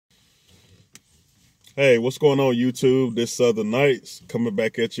Hey, what's going on, YouTube? This Southern Nights coming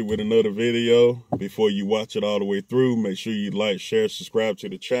back at you with another video. Before you watch it all the way through, make sure you like, share, subscribe to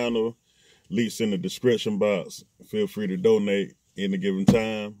the channel. Links in the description box. Feel free to donate any given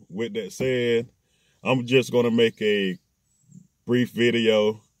time. With that said, I'm just going to make a brief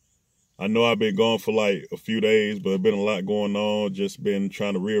video. I know I've been gone for like a few days, but been a lot going on. Just been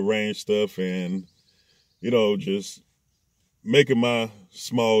trying to rearrange stuff and, just making my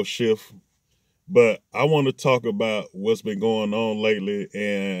small shift. But I want to talk about what's been going on lately,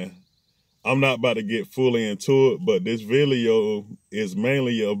 and I'm not about to get fully into it, but this video is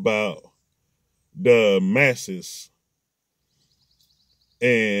mainly about the masses.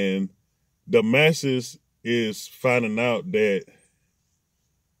 And the masses is finding out that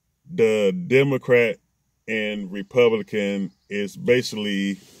the Democrat and Republican is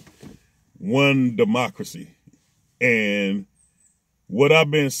basically one democracy. And what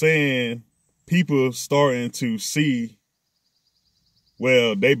I've been saying, people starting to see,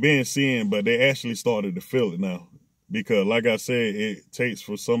 well, they've been seeing, but they actually started to feel it now. Because like I said, it takes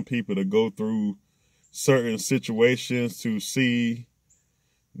for some people to go through certain situations to see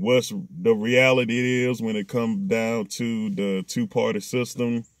what's the reality is when it comes down to the two-party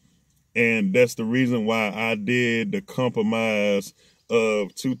system. And that's the reason why I did the compromise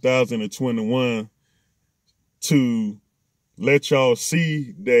of 2021 to let y'all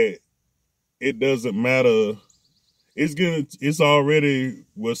see that it doesn't matter. It's already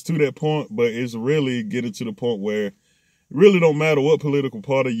was to that point, but it's really getting to the point where it really don't matter what political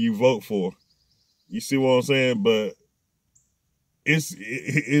party you vote for. You see what I'm saying? But it's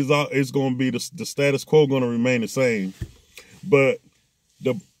going to be the status quo going to remain the same. But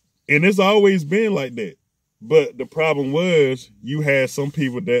and it's always been like that. But the problem was you had some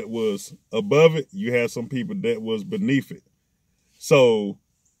people that was above it. You had some people that was beneath it. So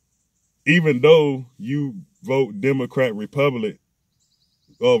even though you vote Democrat, Republican,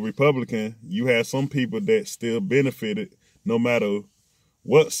 you have some people that still benefited no matter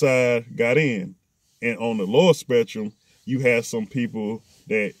what side got in. And on the lower spectrum, you have some people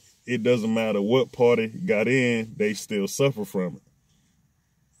that it doesn't matter what party got in, they still suffer from it.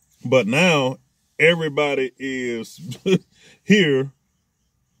 But now everybody is here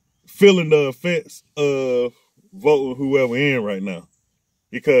feeling the effects of voting whoever in right now.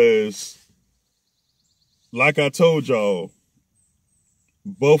 Because, like I told y'all,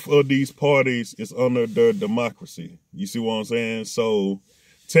 both of these parties is under their democracy. You see what I'm saying? So,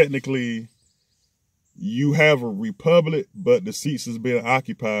 technically, you have a republic, but the seats is being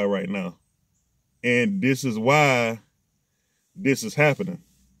occupied right now. And this is why this is happening.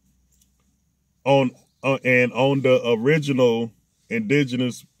 On the original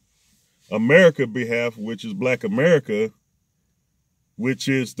indigenous America behalf, which is Black America, which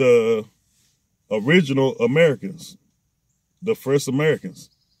is the original Americans, the first Americans,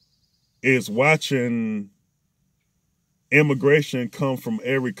 is watching immigration come from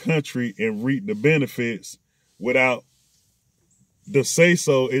every country and reap the benefits without the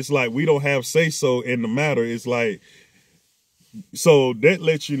say-so. It's like we don't have say-so in the matter. It's like, so that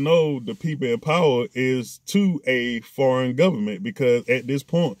lets you know the people in power is to a foreign government, because at this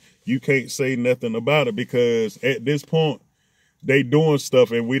point, you can't say nothing about it, because at this point, they doing stuff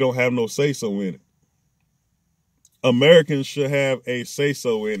and we don't have no say-so in it. Americans should have a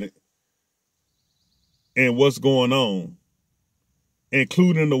say-so in it and what's going on,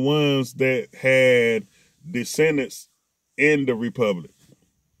 including the ones that had descendants in the Republic,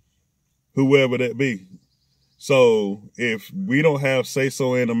 whoever that be. So if we don't have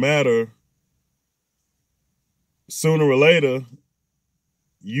say-so in the matter, sooner or later,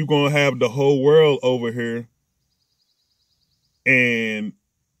 you're going to have the whole world over here, and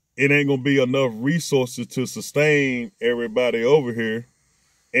it ain't going to be enough resources to sustain everybody over here.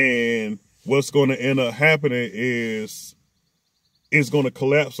 And what's going to end up happening is it's going to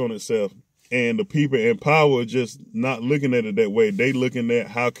collapse on itself. And the people in power just not looking at it that way. They looking at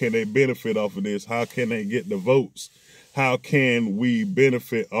how can they benefit off of this? How can they get the votes? How can we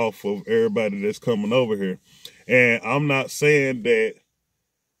benefit off of everybody that's coming over here? And I'm not saying that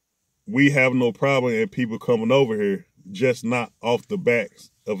we have no problem in people coming over here, just not off the backs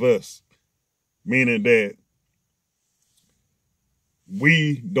of us. Meaning that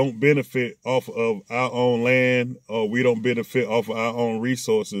we don't benefit off of our own land, or we don't benefit off of our own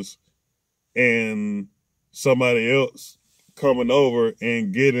resources, and somebody else coming over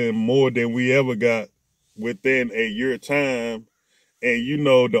and getting more than we ever got within a year time. And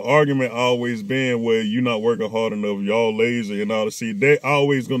the argument always been, well, you're not working hard enough, y'all lazy and all that. See, they're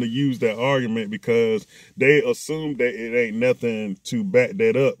always going to use that argument because they assume that it ain't nothing to back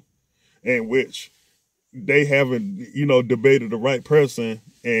that up. In which they haven't, debated the right person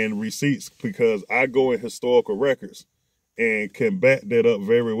and receipts, because I go in historical records and can back that up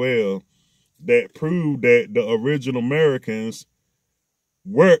very well, that prove that the original Americans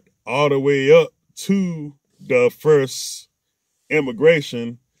worked all the way up to the first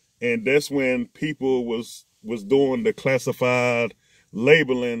immigration, and that's when people was doing the classified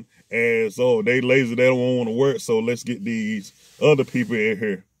labeling as, oh, they lazy, they don't want to work, so let's get these other people in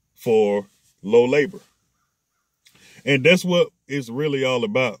here for low labor. And that's what it's really all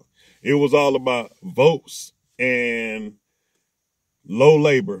about. It was all about votes and low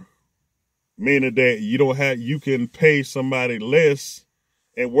labor, meaning that you can pay somebody less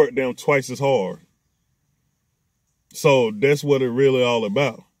and work them twice as hard. So that's what it really all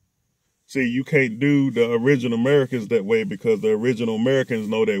about. See, you can't do the original Americans that way, because the original Americans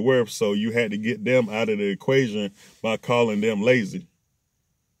know their worth. So you had to get them out of the equation by calling them lazy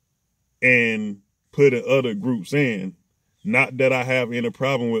and putting other groups in. Not that I have any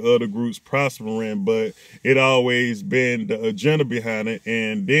problem with other groups prospering, but it always been the agenda behind it.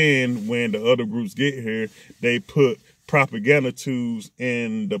 And then when the other groups get here, they put propaganda tools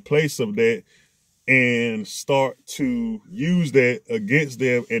in the place of that and start to use that against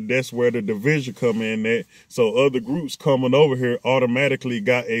them, and that's where the division come in at. So other groups coming over here automatically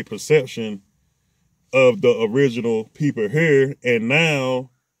got a perception of the original people here, and now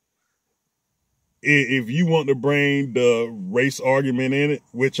if you want to bring the race argument in it,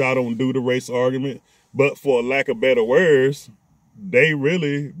 which I don't do the race argument, but for lack of better words, they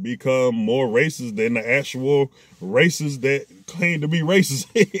really become more racist than the actual races that claim to be racist,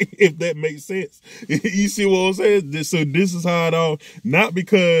 if that makes sense. You see what I'm saying? So this is how it all, not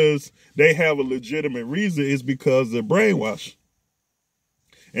because they have a legitimate reason, it's because they're brainwashed.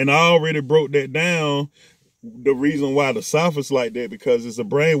 And I already broke that down, the reason why the South is like that, because it's a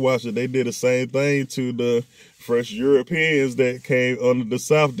brainwashing. They did the same thing to the first Europeans that came under the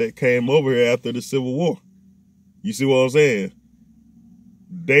South, that came over here after the Civil War. You see what I'm saying?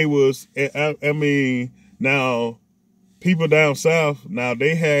 They was, I mean, now people down south, now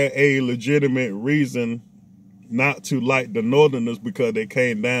they had a legitimate reason not to like the Northerners, because they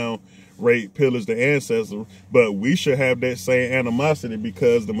came down, raped, pillaged the ancestors. But we should have that same animosity,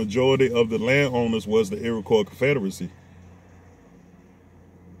 because the majority of the landowners was the Iroquois Confederacy.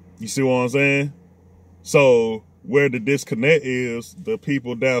 You see what I'm saying? So where the disconnect is, the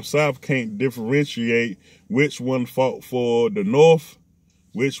people down south can't differentiate which one fought for the North,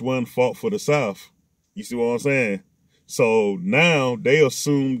 which one fought for the South. You see what I'm saying? So now they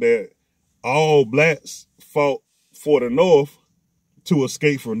assume that all blacks fought for the North to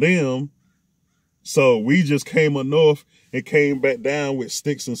escape from them. So we just came up north and came back down with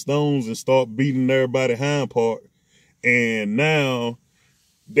sticks and stones and start beating everybody hind part. And now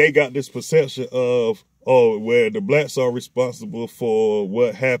they got this perception of, oh, where the blacks are responsible for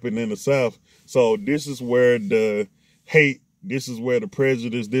what happened in the South. So this is where the hate, this is where the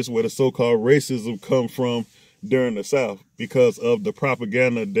prejudice, this is where the so-called racism come from during the South, because of the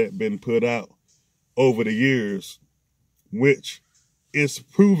propaganda that been put out over the years, which is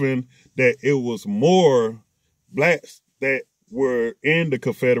proven that it was more blacks that were in the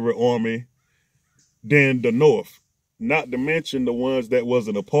Confederate Army than the North. Not to mention the ones that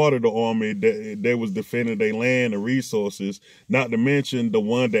wasn't a part of the army, that they was defending their land and resources. Not to mention the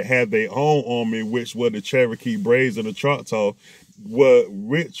one that had their own army, which were the Cherokee Braves and the Choctaw,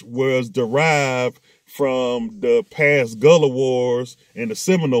 which was derived from the past Gullah Wars and the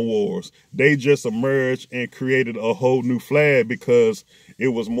Seminole Wars. They just emerged and created a whole new flag because it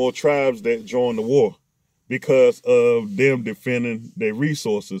was more tribes that joined the war because of them defending their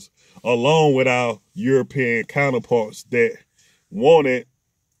resources, along with our European counterparts that wanted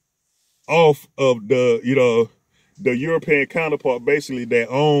off of the European counterpart, basically that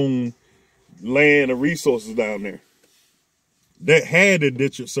own land and resources down there, that had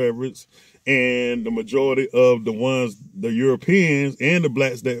indentured servants. And the majority of the ones, the Europeans and the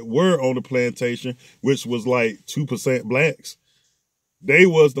blacks that were on the plantation, which was like 2% blacks, they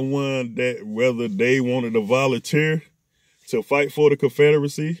was the one that, whether they wanted to volunteer to fight for the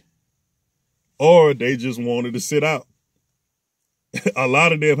Confederacy or they just wanted to sit out. A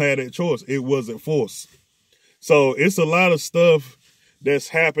lot of them had that choice. It wasn't forced. So it's a lot of stuff that's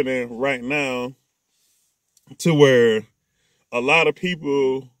happening right now to where a lot of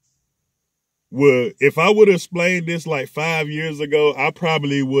people would, if I would have explained this like 5 years ago, I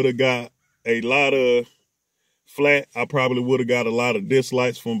probably would have got a lot of flack. I probably would have got a lot of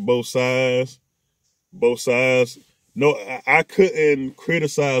dislikes from both sides. No, I couldn't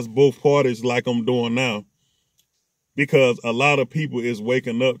criticize both parties like I'm doing now, because a lot of people is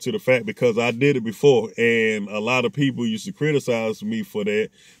waking up to the fact, because I did it before, and a lot of people used to criticize me for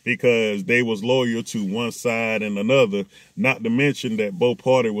that because they was loyal to one side and another, not to mention that both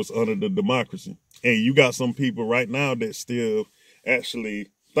parties was under the democracy. And you got some people right now that still actually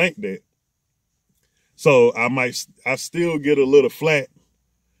think that. So I still get a little flack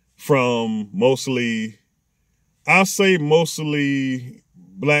from mostly, I'll say mostly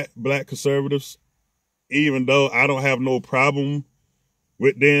black conservatives, even though I don't have no problem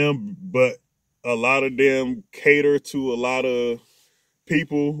with them, but a lot of them cater to a lot of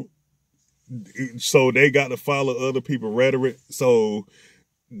people, so they got to follow other people's rhetoric. So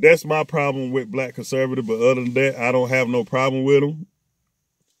that's my problem with black conservative. But other than that, I don't have no problem with them.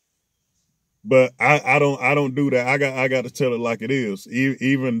 But I don't do that. I got to tell it like it is.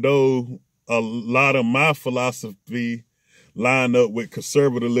 Even though a lot of my philosophy line up with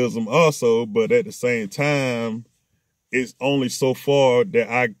conservatism also, but at the same time, it's only so far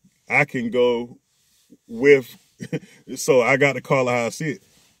that I can go with. So I got to call it how I see it.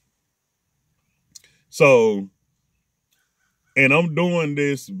 So, and I'm doing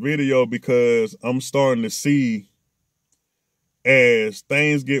this video because I'm starting to see, as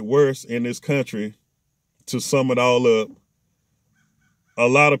things get worse in this country, to sum it all up, a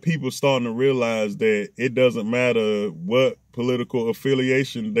lot of people starting to realize that it doesn't matter what political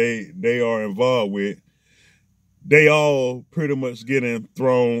affiliation they are involved with. They all pretty much getting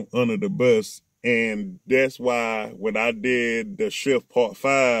thrown under the bus. And that's why when I did the shift part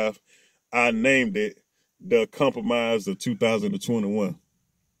 5, I named it The Compromise of 2021.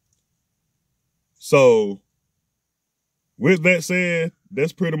 So with that said,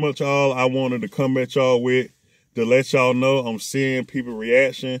 that's pretty much all I wanted to come at y'all with, to let y'all know I'm seeing people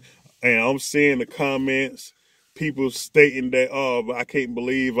reaction, and I'm seeing the comments, people stating that, oh, I can't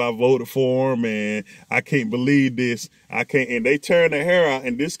believe I voted for him, and I can't believe this, and they turn their hair out,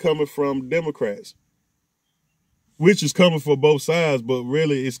 and this coming from Democrats, which is coming from both sides, but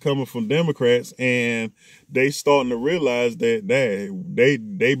really it's coming from Democrats, and they starting to realize that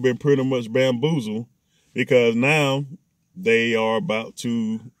they've been pretty much bamboozled, because now they are about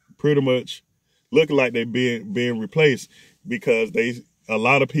to pretty much look like they're being replaced, because a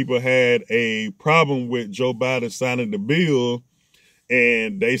lot of people had a problem with Joe Biden signing the bill,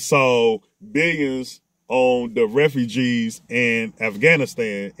 and they saw billions on the refugees in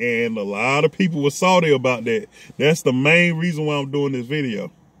Afghanistan, and a lot of people were salty about that. That's the main reason why I'm doing this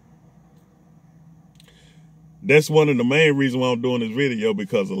video. That's one of the main reasons why I'm doing this video,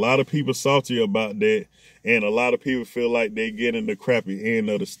 because a lot of people salty about that, and a lot of people feel like they getting the crappy end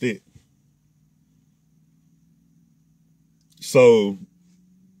of the stick. So,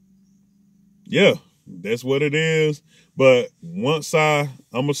 yeah, that's what it is. But once I'm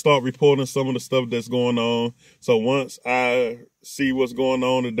going to start reporting some of the stuff that's going on. So once I see what's going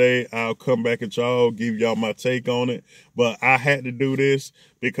on today, I'll come back at y'all, give y'all my take on it. But I had to do this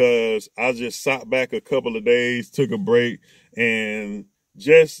because I just sat back a couple of days, took a break, and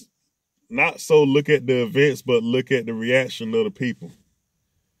just not so look at the events, but look at the reaction of the people.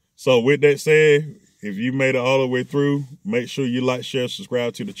 So with that said, if you made it all the way through, make sure you like, share,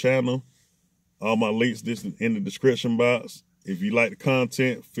 subscribe to the channel. All my links in the description box. If you like the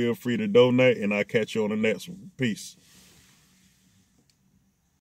content, feel free to donate, and I'll catch you on the next one. Peace.